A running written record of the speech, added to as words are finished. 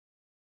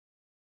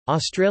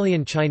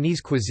Australian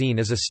Chinese cuisine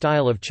is a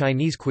style of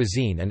Chinese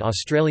cuisine and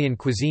Australian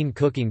cuisine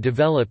cooking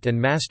developed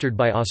and mastered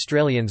by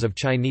Australians of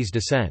Chinese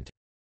descent.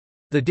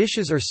 The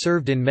dishes are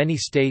served in many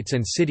states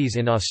and cities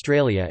in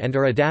Australia and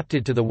are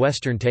adapted to the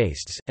Western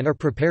tastes, and are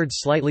prepared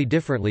slightly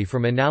differently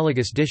from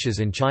analogous dishes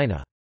in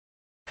China.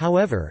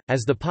 However,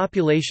 as the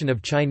population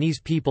of Chinese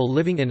people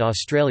living in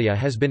Australia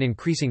has been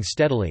increasing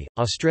steadily,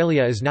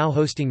 Australia is now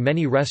hosting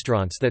many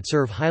restaurants that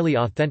serve highly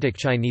authentic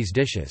Chinese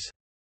dishes.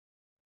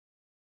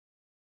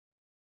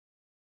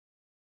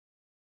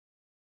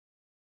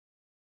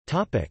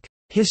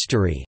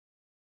 History.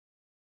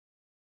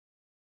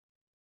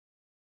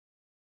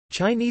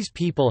 Chinese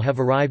people have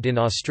arrived in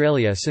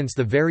Australia since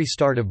the very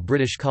start of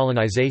British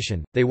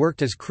colonisation. They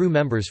worked as crew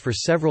members for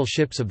several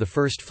ships of the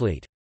First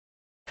Fleet.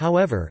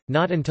 However,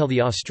 not until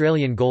the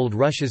Australian gold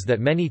rushes that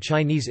many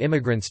Chinese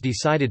immigrants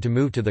decided to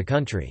move to the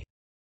country.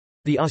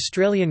 The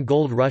Australian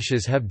gold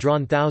rushes have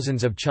drawn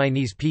thousands of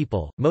Chinese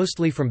people,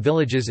 mostly from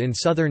villages in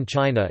southern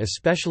China,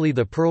 especially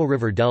the Pearl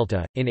River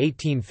Delta. In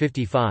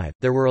 1855,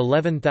 there were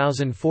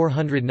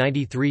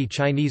 11,493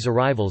 Chinese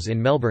arrivals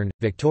in Melbourne,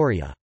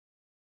 Victoria.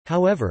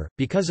 However,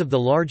 because of the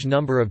large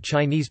number of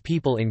Chinese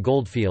people in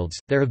goldfields,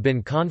 there have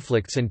been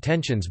conflicts and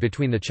tensions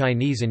between the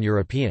Chinese and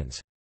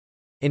Europeans.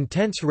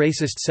 Intense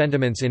racist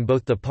sentiments in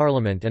both the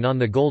parliament and on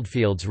the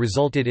goldfields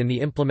resulted in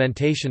the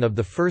implementation of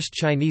the first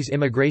Chinese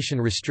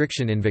immigration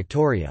restriction in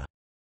Victoria.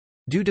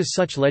 Due to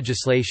such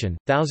legislation,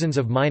 thousands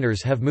of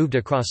miners have moved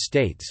across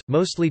states,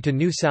 mostly to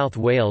New South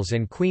Wales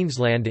and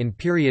Queensland in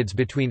periods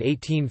between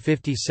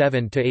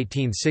 1857 to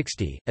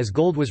 1860. As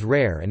gold was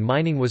rare and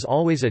mining was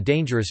always a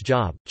dangerous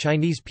job,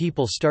 Chinese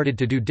people started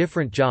to do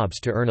different jobs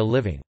to earn a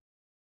living.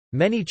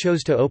 Many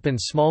chose to open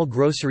small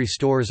grocery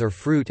stores or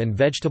fruit and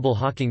vegetable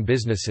hawking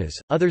businesses,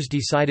 others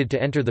decided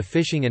to enter the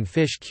fishing and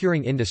fish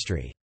curing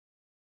industry.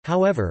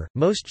 However,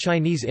 most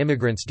Chinese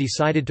immigrants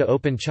decided to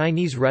open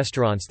Chinese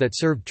restaurants that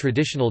served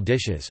traditional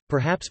dishes,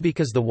 perhaps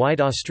because the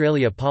White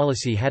Australia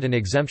policy had an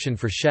exemption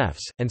for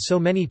chefs, and so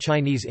many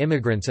Chinese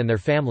immigrants and their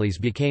families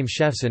became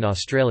chefs in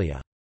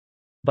Australia.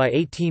 By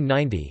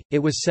 1890, it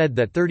was said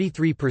that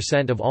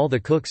 33% of all the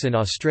cooks in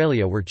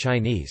Australia were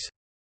Chinese.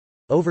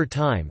 Over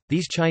time,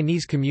 these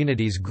Chinese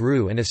communities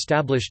grew and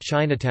established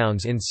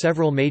Chinatowns in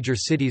several major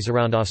cities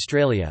around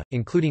Australia,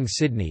 including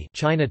Sydney,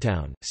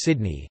 Chinatown,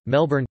 Sydney,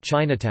 Melbourne,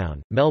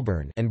 Chinatown,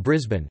 Melbourne, and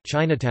Brisbane,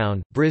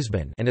 Chinatown,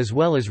 Brisbane, and as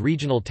well as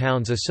regional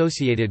towns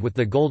associated with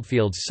the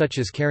goldfields such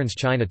as Cairns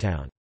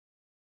Chinatown.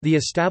 The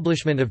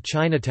establishment of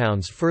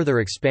Chinatowns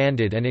further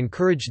expanded and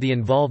encouraged the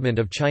involvement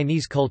of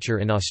Chinese culture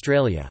in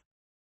Australia.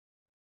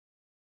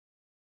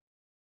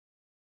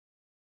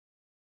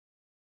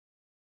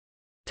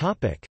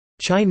 Topic: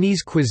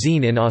 Chinese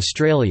cuisine in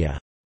Australia.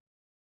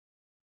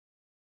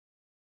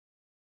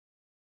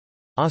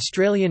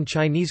 Australian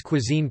Chinese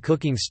cuisine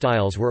cooking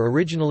styles were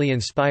originally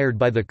inspired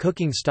by the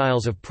cooking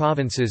styles of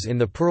provinces in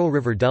the Pearl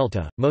River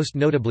Delta, most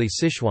notably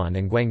Sichuan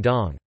and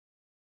Guangdong.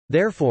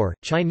 Therefore,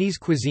 Chinese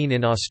cuisine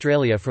in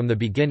Australia from the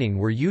beginning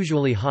were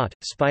usually hot,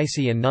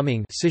 spicy and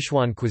numbing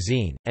Sichuan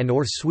cuisine,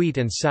 and/or sweet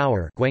and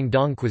sour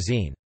Guangdong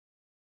cuisine.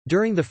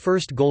 During the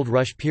first gold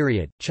rush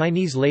period,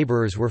 Chinese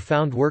laborers were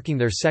found working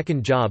their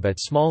second job at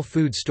small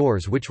food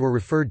stores which were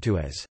referred to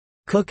as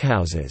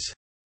cookhouses,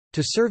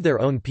 to serve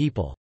their own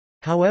people.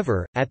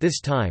 However, at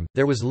this time,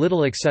 there was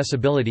little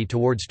accessibility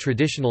towards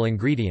traditional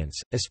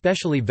ingredients,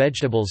 especially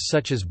vegetables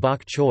such as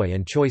bok choy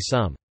and choy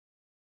sum.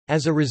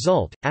 As a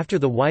result, after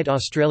the White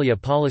Australia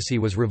policy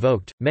was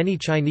revoked, many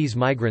Chinese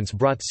migrants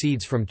brought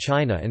seeds from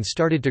China and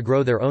started to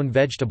grow their own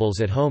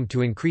vegetables at home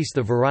to increase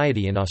the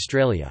variety in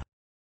Australia.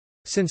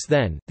 Since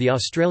then, the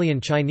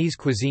Australian Chinese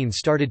cuisine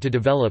started to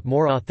develop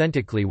more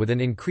authentically with an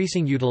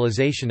increasing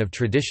utilisation of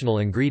traditional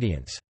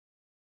ingredients.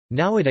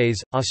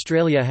 Nowadays,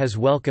 Australia has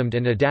welcomed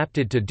and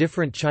adapted to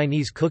different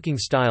Chinese cooking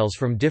styles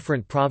from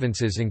different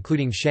provinces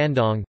including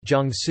Shandong,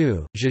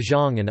 Jiangsu,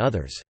 Zhejiang and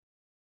others.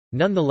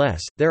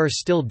 Nonetheless, there are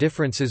still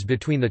differences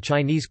between the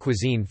Chinese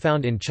cuisine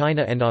found in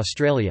China and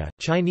Australia.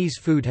 Chinese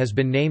food has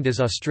been named as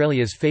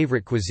Australia's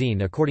favourite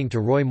cuisine according to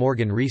Roy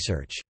Morgan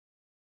research.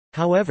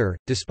 However,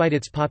 despite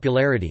its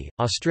popularity,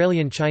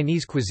 Australian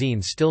Chinese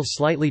cuisine still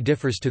slightly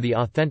differs to the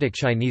authentic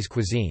Chinese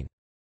cuisine.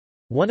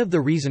 One of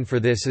the reasons for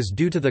this is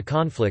due to the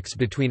conflicts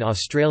between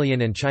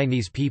Australian and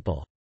Chinese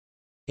people.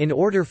 In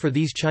order for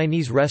these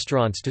Chinese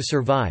restaurants to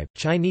survive,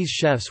 Chinese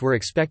chefs were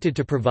expected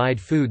to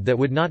provide food that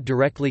would not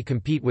directly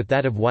compete with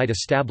that of white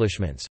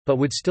establishments, but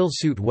would still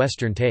suit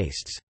Western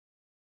tastes.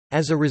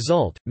 As a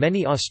result,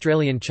 many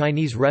Australian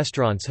Chinese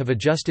restaurants have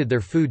adjusted their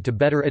food to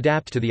better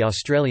adapt to the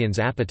Australians'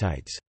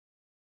 appetites.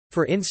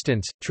 For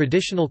instance,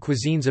 traditional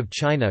cuisines of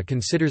China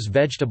considers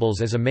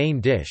vegetables as a main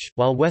dish,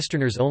 while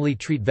Westerners only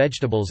treat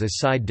vegetables as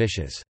side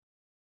dishes.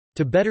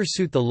 To better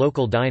suit the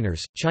local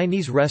diners,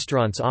 Chinese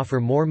restaurants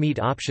offer more meat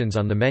options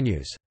on the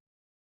menus.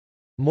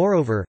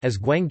 Moreover, as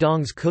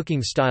Guangdong's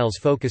cooking styles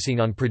focusing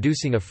on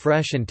producing a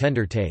fresh and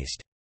tender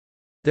taste.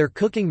 Their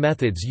cooking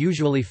methods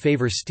usually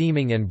favor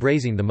steaming and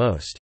braising the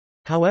most.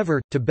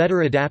 However, to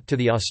better adapt to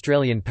the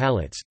Australian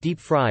palates,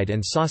 deep-fried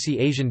and saucy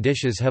Asian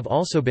dishes have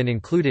also been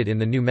included in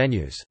the new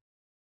menus.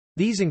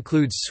 These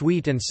include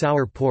sweet and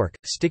sour pork,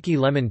 sticky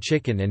lemon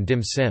chicken and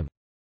dim sum.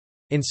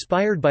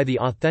 Inspired by the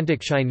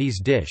authentic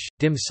Chinese dish,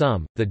 dim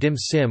sum, the dim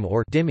sim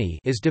or dimmy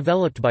is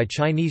developed by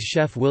Chinese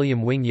chef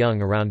William Wing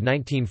Young around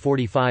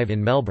 1945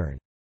 in Melbourne.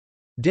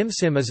 Dim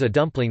sum is a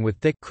dumpling with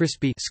thick,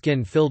 crispy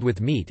skin filled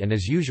with meat and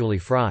is usually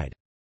fried.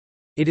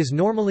 It is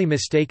normally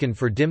mistaken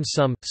for dim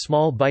sum,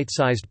 small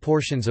bite-sized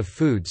portions of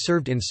food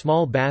served in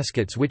small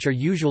baskets which are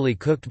usually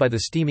cooked by the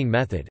steaming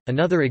method.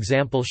 Another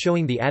example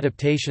showing the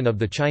adaptation of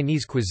the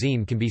Chinese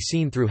cuisine can be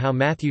seen through how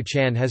Matthew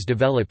Chan has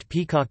developed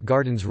Peacock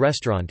Gardens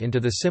restaurant into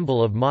the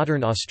symbol of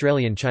modern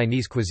Australian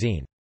Chinese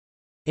cuisine.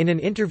 In an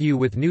interview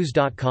with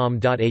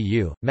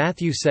news.com.au,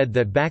 Matthew said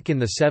that back in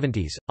the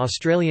 70s,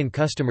 Australian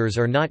customers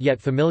are not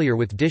yet familiar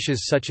with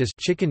dishes such as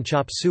chicken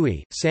chop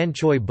suey, san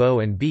choy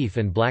bo and beef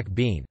and black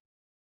bean.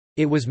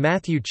 It was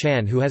Matthew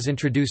Chan who has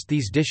introduced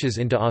these dishes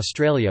into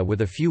Australia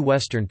with a few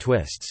Western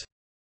twists.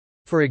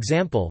 For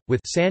example, with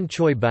san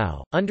choy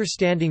bao,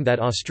 understanding that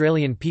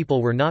Australian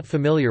people were not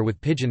familiar with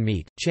pigeon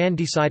meat, Chan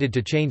decided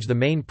to change the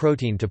main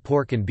protein to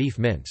pork and beef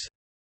mince.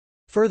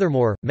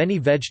 Furthermore, many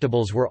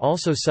vegetables were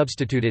also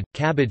substituted,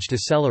 cabbage to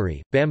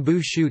celery,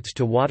 bamboo shoots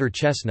to water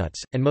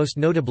chestnuts, and most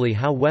notably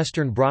how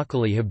Western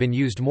broccoli have been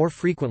used more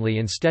frequently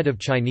instead of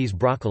Chinese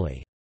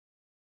broccoli.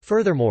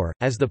 Furthermore,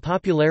 as the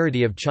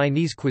popularity of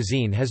Chinese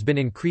cuisine has been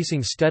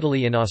increasing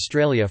steadily in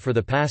Australia for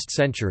the past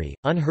century,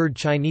 unheard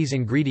Chinese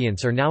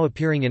ingredients are now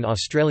appearing in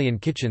Australian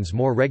kitchens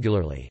more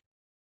regularly.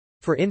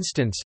 For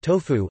instance,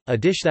 tofu, a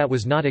dish that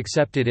was not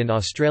accepted in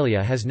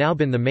Australia, has now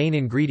been the main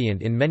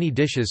ingredient in many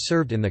dishes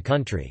served in the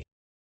country.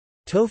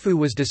 Tofu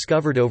was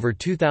discovered over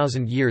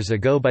 2,000 years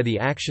ago by the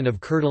action of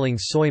curdling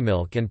soy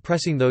milk and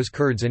pressing those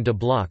curds into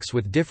blocks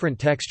with different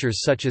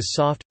textures such as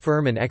soft,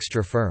 firm and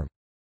extra firm.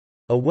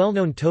 A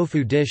well-known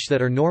tofu dish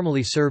that are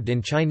normally served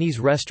in Chinese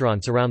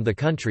restaurants around the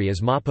country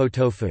is mapo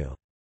tofu.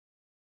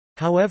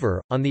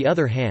 However, on the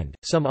other hand,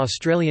 some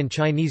Australian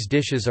Chinese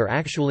dishes are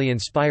actually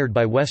inspired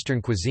by Western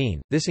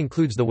cuisine. This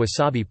includes the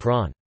wasabi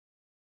prawn.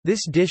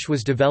 This dish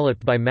was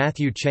developed by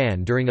Matthew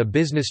Chan during a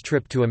business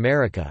trip to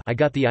America. I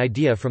got the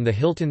idea from the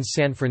Hilton's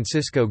San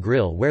Francisco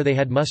Grill where they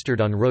had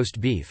mustard on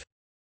roast beef.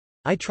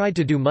 I tried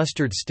to do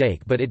mustard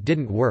steak but it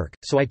didn't work,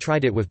 so I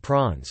tried it with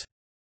prawns.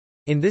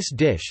 In this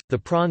dish, the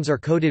prawns are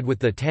coated with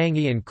the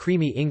tangy and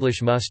creamy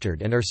English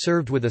mustard and are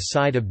served with a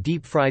side of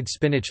deep-fried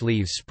spinach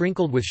leaves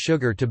sprinkled with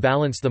sugar to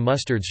balance the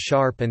mustard's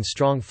sharp and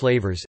strong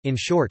flavors. In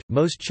short,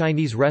 most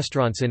Chinese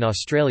restaurants in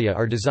Australia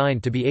are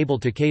designed to be able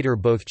to cater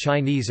both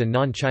Chinese and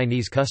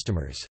non-Chinese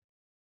customers.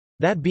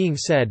 That being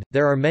said,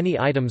 there are many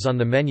items on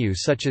the menu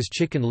such as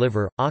chicken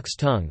liver, ox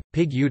tongue,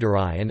 pig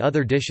uteri and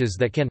other dishes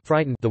that can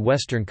frighten the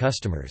Western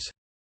customers.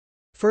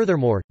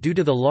 Furthermore, due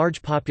to the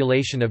large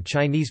population of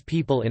Chinese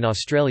people in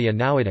Australia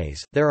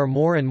nowadays, there are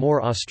more and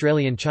more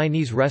Australian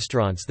Chinese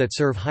restaurants that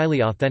serve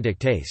highly authentic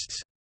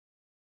tastes.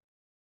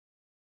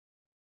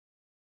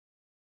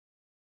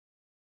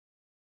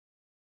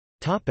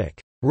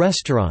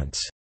 Restaurants.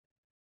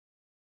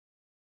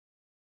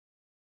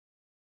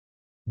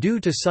 Due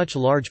to such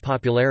large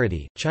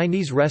popularity,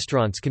 Chinese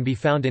restaurants can be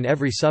found in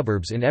every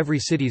suburbs in every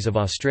cities of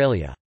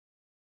Australia.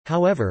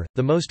 However,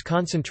 the most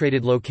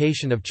concentrated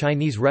location of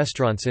Chinese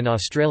restaurants in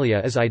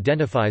Australia is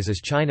identifies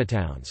as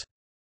Chinatowns.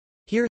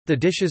 Here, the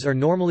dishes are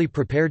normally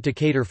prepared to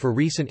cater for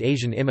recent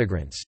Asian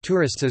immigrants,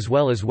 tourists as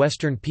well as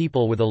Western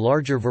people with a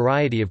larger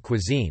variety of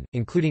cuisine,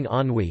 including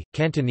Anhui,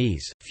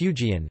 Cantonese,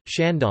 Fujian,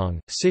 Shandong,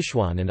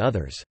 Sichuan and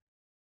others.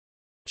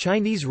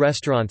 Chinese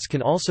restaurants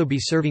can also be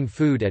serving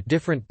food at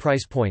different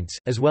price points,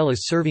 as well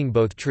as serving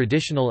both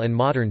traditional and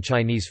modern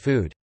Chinese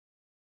food.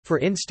 For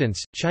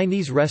instance,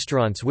 Chinese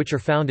restaurants which are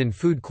found in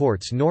food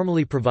courts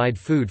normally provide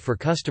food for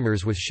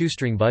customers with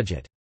shoestring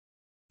budget.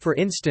 For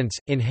instance,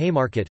 in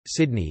Haymarket,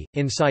 Sydney,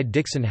 inside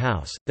Dixon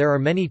House, there are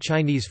many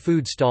Chinese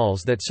food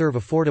stalls that serve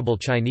affordable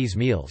Chinese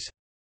meals.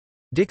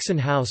 Dixon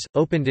House,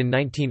 opened in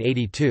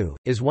 1982,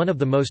 is one of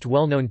the most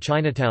well-known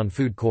Chinatown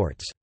food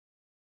courts.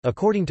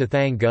 According to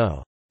Thang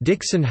Go,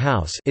 Dixon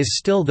House is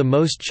still the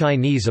most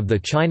Chinese of the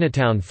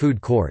Chinatown food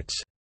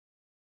courts.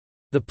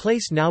 The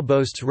place now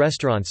boasts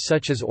restaurants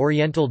such as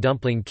Oriental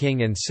Dumpling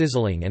King and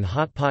Sizzling and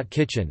Hot Pot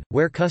Kitchen,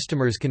 where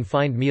customers can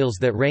find meals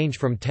that range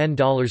from $10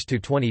 to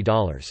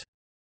 $20.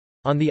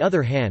 On the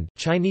other hand,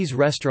 Chinese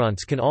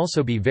restaurants can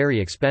also be very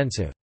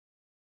expensive.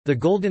 The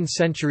Golden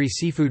Century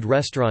Seafood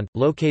Restaurant,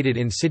 located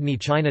in Sydney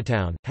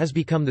Chinatown, has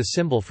become the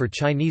symbol for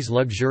Chinese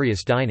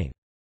luxurious dining.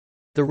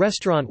 The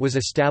restaurant was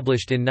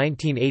established in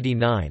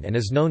 1989 and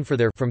is known for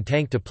their from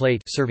tank to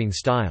plate serving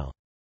style.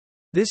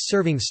 This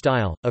serving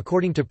style,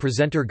 according to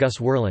presenter Gus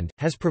Werland,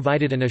 has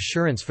provided an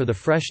assurance for the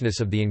freshness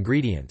of the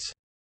ingredients.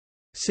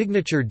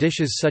 Signature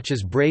dishes such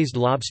as braised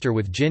lobster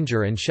with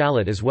ginger and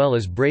shallot as well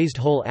as braised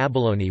whole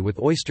abalone with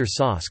oyster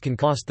sauce can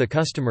cost the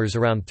customers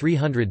around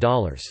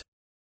 $300.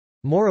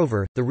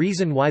 Moreover, the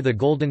reason why the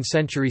Golden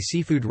Century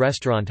Seafood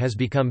Restaurant has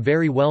become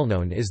very well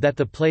known is that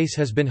the place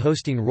has been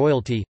hosting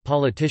royalty,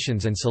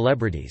 politicians and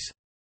celebrities.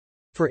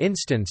 For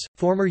instance,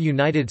 former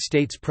United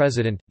States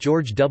President,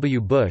 George W.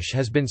 Bush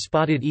has been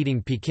spotted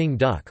eating Peking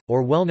duck,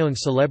 or well-known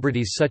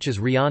celebrities such as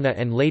Rihanna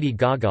and Lady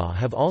Gaga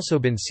have also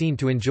been seen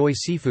to enjoy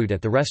seafood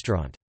at the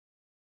restaurant.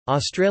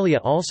 Australia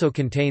also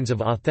contains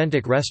of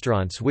authentic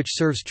restaurants which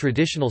serves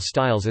traditional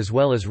styles as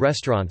well as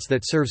restaurants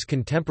that serves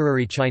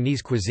contemporary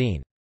Chinese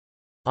cuisine.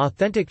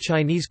 Authentic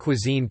Chinese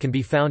cuisine can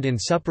be found in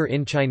Supper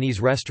Inn Chinese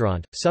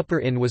restaurant.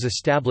 Supper Inn was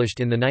established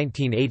in the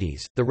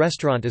 1980s. The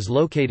restaurant is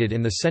located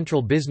in the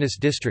central business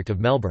district of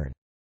Melbourne.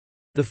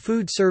 The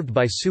food served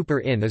by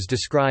Super Inn is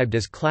described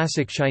as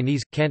classic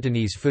Chinese,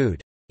 Cantonese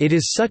food. It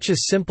is such a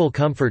simple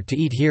comfort to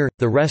eat here.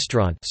 The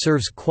restaurant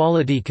serves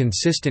quality,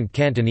 consistent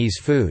Cantonese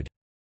food.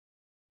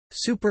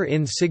 Super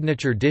Inn's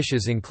signature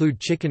dishes include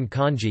chicken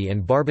congee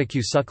and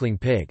barbecue suckling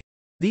pig.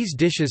 These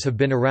dishes have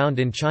been around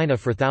in China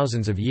for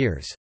thousands of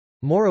years.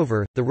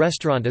 Moreover, the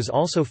restaurant is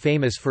also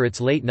famous for its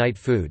late-night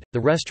food.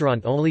 The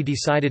restaurant only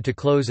decided to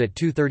close at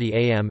 2:30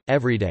 a.m.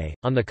 every day.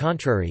 On the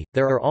contrary,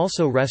 there are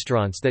also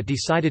restaurants that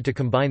decided to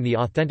combine the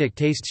authentic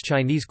tastes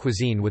Chinese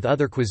cuisine with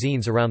other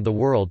cuisines around the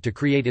world to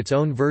create its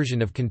own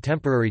version of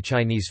contemporary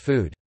Chinese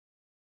food.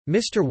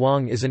 Mr.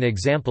 Wong is an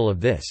example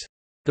of this.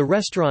 The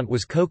restaurant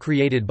was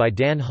co-created by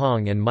Dan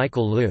Hong and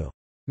Michael Liu.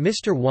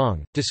 Mr.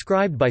 Wong,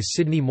 described by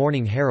Sydney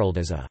Morning Herald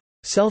as a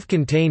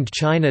self-contained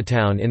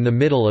Chinatown in the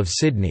middle of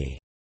Sydney.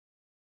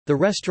 The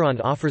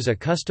restaurant offers a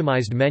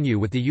customized menu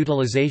with the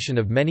utilization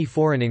of many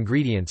foreign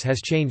ingredients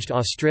has changed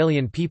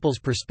Australian people's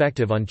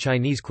perspective on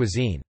Chinese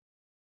cuisine.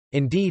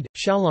 Indeed,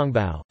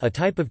 xiaolongbao, a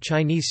type of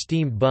Chinese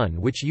steamed bun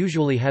which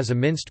usually has a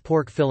minced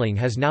pork filling,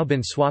 has now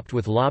been swapped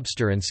with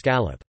lobster and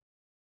scallop.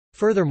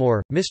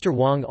 Furthermore, Mr.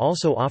 Wong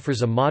also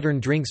offers a modern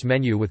drinks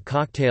menu with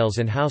cocktails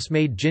and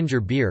house-made ginger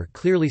beer,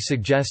 clearly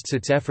suggests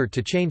its effort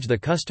to change the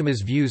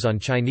customer's views on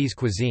Chinese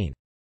cuisine.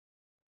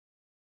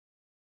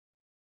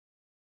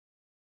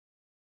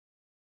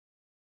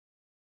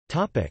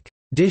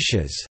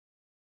 Dishes.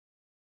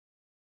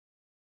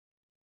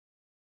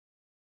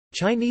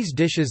 Chinese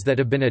dishes that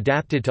have been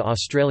adapted to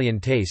Australian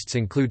tastes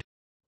include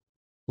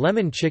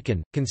lemon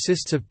chicken,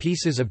 consists of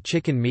pieces of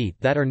chicken meat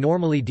that are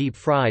normally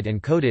deep-fried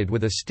and coated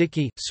with a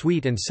sticky,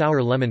 sweet and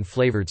sour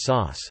lemon-flavored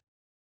sauce.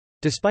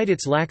 Despite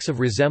its lack of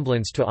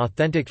resemblance to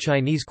authentic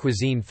Chinese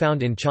cuisine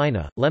found in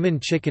China, lemon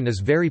chicken is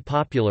very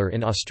popular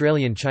in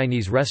Australian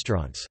Chinese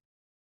restaurants.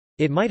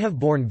 It might have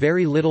borne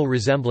very little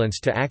resemblance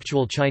to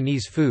actual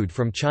Chinese food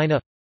from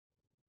China.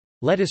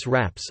 Lettuce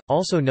wraps,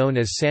 also known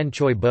as san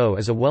choi bo,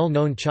 is a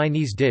well-known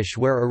Chinese dish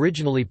where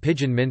originally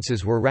pigeon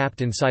minces were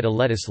wrapped inside a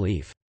lettuce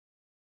leaf.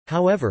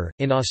 However,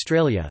 in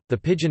Australia, the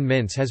pigeon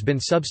mince has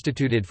been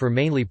substituted for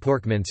mainly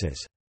pork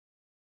minces.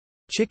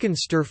 Chicken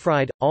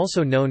stir-fried,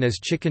 also known as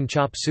chicken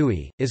chop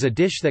suey, is a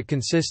dish that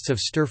consists of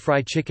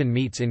stir-fry chicken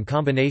meats in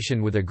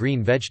combination with a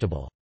green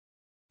vegetable.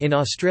 In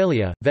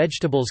Australia,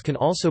 vegetables can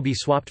also be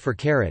swapped for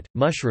carrot,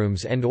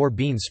 mushrooms and/or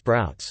bean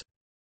sprouts.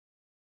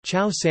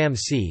 Chow sam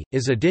si,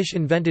 is a dish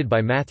invented by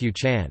Matthew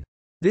Chan.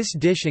 This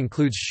dish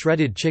includes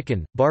shredded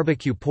chicken,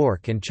 barbecue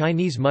pork and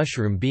Chinese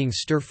mushroom being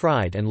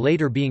stir-fried and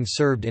later being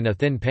served in a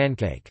thin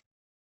pancake.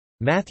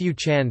 Matthew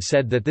Chan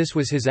said that this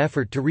was his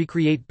effort to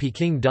recreate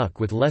Peking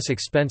duck with less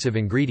expensive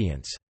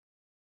ingredients.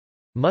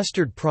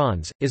 Mustard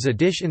prawns, is a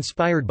dish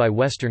inspired by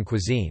Western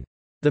cuisine.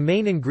 The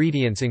main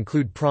ingredients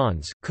include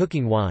prawns,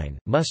 cooking wine,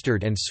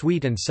 mustard and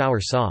sweet and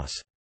sour sauce.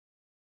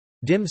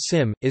 Dim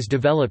sim, is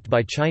developed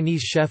by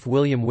Chinese chef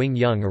William Wing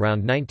Young around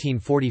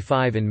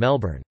 1945 in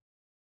Melbourne.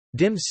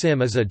 Dim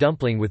sim is a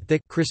dumpling with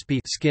thick, crispy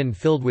skin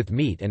filled with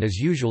meat and is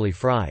usually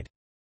fried.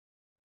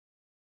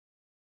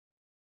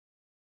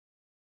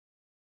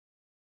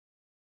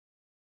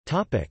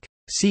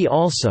 See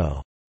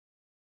also: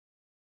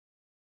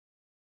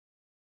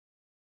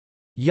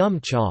 Yum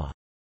cha.